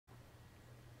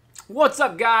What's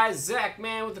up, guys? Zach,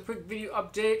 man, with a quick video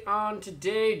update on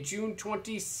today, June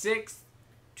 26th,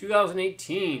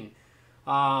 2018.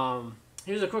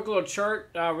 Here's a quick little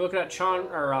chart. We're looking at Tron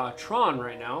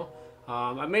right now.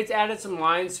 I added some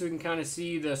lines so we can kind of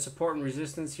see the support and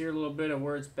resistance here a little bit of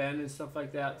where it's been and stuff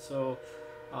like that. So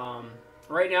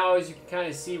right now, as you can kind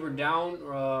of see, we're down.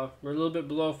 We're a little bit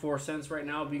below 4 cents right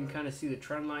now, but you can kind of see the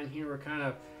trend line here. We're kind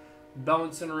of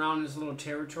bouncing around this little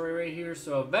territory right here.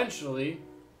 So eventually,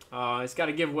 it's got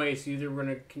to give way. So either we're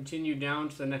going to continue down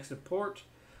to the next support,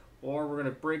 or we're going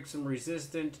to break some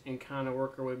resistance and kind of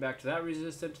work our way back to that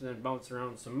resistance, and then bounce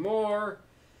around some more,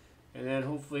 and then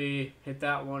hopefully hit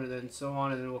that one, and then so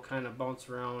on, and then we'll kind of bounce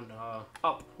around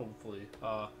up, hopefully,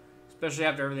 especially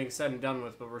after everything's said and done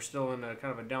with. But we're still in a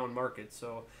kind of a down market,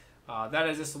 so that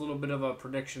is just a little bit of a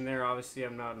prediction there. Obviously,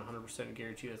 I'm not 100%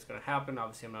 guaranteed that's going to happen.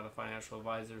 Obviously, I'm not a financial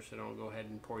advisor, so don't go ahead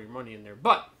and pour your money in there.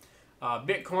 But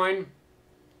Bitcoin.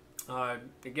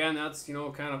 Again, that's, kind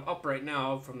of up right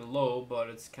now from the low, but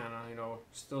it's kind of,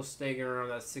 still staying around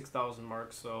that 6,000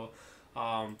 mark. So,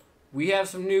 we have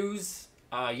some news.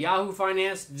 Yahoo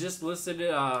Finance just listed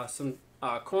some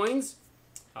coins.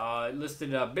 It listed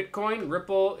Bitcoin,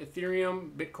 Ripple,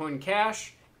 Ethereum, Bitcoin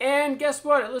Cash, and guess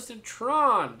what? It listed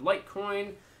Tron,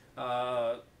 Litecoin,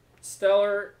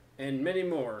 Stellar, and many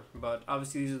more. But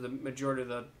obviously, these are the majority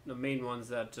of the main ones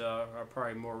that are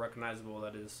probably more recognizable,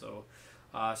 that is. So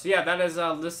yeah, that is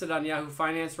listed on Yahoo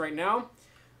Finance right now.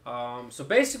 So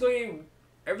basically,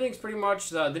 everything's pretty much,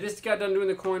 they just got done doing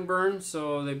the coin burn,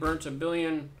 so they burnt 1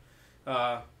 billion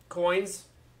coins.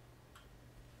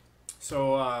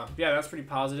 So yeah, that's pretty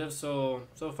positive. So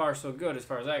far so good as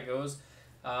far as that goes.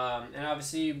 And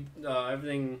obviously,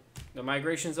 everything, the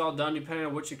migration's all done depending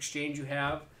on which exchange you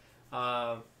have.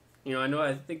 I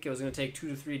think it was going to take 2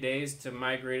 to 3 days to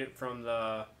migrate it from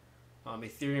the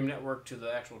Ethereum network to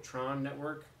the actual Tron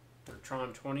network, or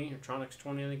Tron 20, or Tron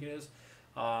X20, I think it is.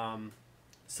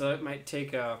 So it might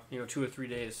take 2 or 3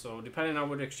 days. So depending on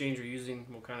what exchange you're using,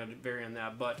 will kind of vary on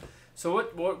that. But so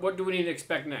what do we need to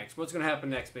expect next? What's going to happen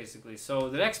next, basically? So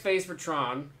the next phase for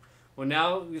Tron, well,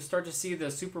 now you start to see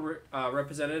the super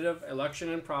representative election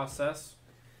in process.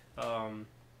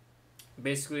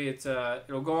 Basically,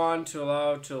 it'll go on to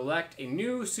allow to elect a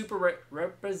new super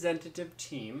representative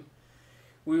team.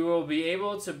 We will be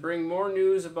able to bring more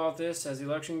news about this as the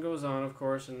election goes on, of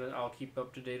course, and I'll keep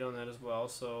up to date on that as well.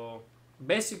 So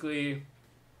basically,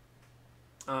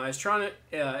 as Tron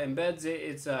embeds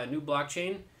its new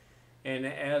blockchain, and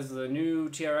as the new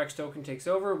TRX token takes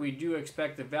over, we do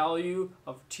expect the value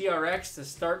of TRX to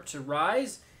start to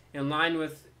rise in line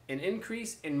with an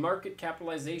increase in market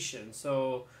capitalization.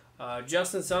 So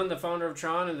Justin Sun, the founder of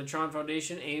Tron and the Tron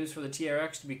Foundation, aims for the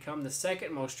TRX to become the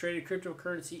second most traded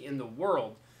cryptocurrency in the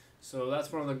world. So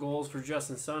that's one of the goals for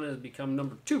Justin Sun, is become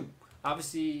number 2.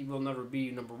 Obviously, we'll never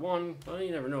be number 1. Well, you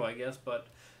never know, I guess. But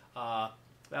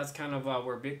that's kind of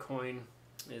where Bitcoin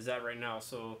is at right now.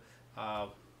 So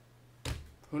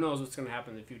who knows what's going to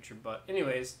happen in the future. But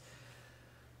anyways,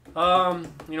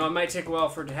 it might take a while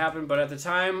for it to happen. But at the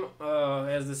time,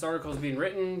 as this article is being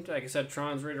written, like I said,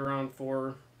 Tron's right around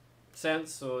 4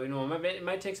 cents, so it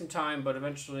might take some time, but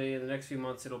eventually in the next few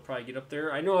months it'll probably get up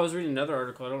there. I know I was reading another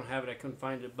article, I don't have it, I couldn't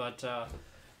find it, but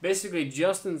basically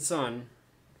Justin Sun,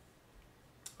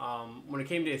 when it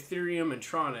came to Ethereum and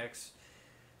Tron,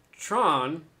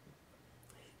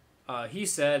 he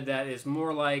said that is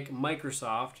more like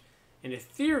Microsoft, and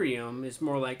Ethereum is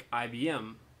more like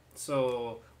IBM.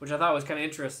 So, which I thought was kind of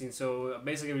interesting. So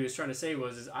basically what he was trying to say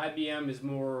was IBM is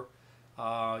more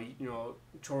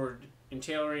toward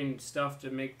tailoring stuff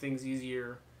to make things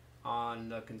easier on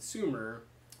the consumer,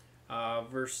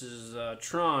 versus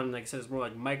Tron, like I said, is more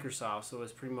like Microsoft, so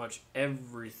it's pretty much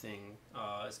everything.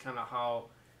 It's kind of how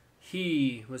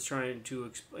he was trying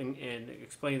to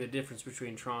explain the difference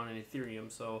between Tron and Ethereum.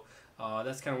 So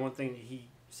that's kind of one thing that he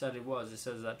said it was. It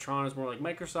says that Tron is more like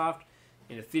Microsoft,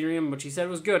 and Ethereum, which he said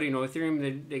was good.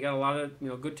 Ethereum, they got a lot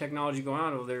of good technology going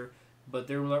on over there, but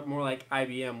they're more like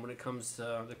IBM when it comes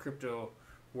to the crypto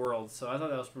world. So I thought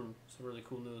that was some really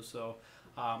cool news. So,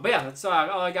 but yeah, that's all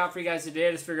I got for you guys today.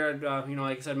 I just figured,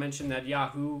 like I said, mentioned that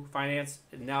Yahoo Finance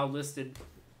now listed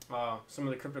some of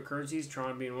the cryptocurrencies,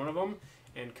 Tron being one of them,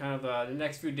 and kind of the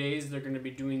next few days they're going to be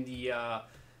doing the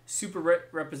super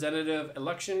representative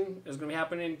election is going to be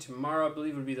happening tomorrow. I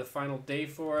believe would be the final day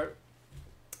for it,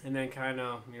 and then kind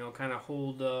of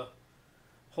hold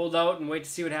out and wait to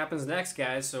see what happens next,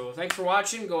 guys. So thanks for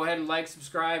watching. Go ahead and like,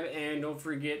 subscribe, and don't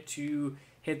forget to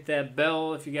hit that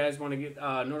bell if you guys want to get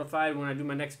notified when I do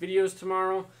my next videos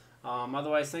tomorrow.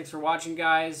 Otherwise, thanks for watching,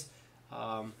 guys,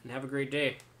 and have a great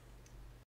day.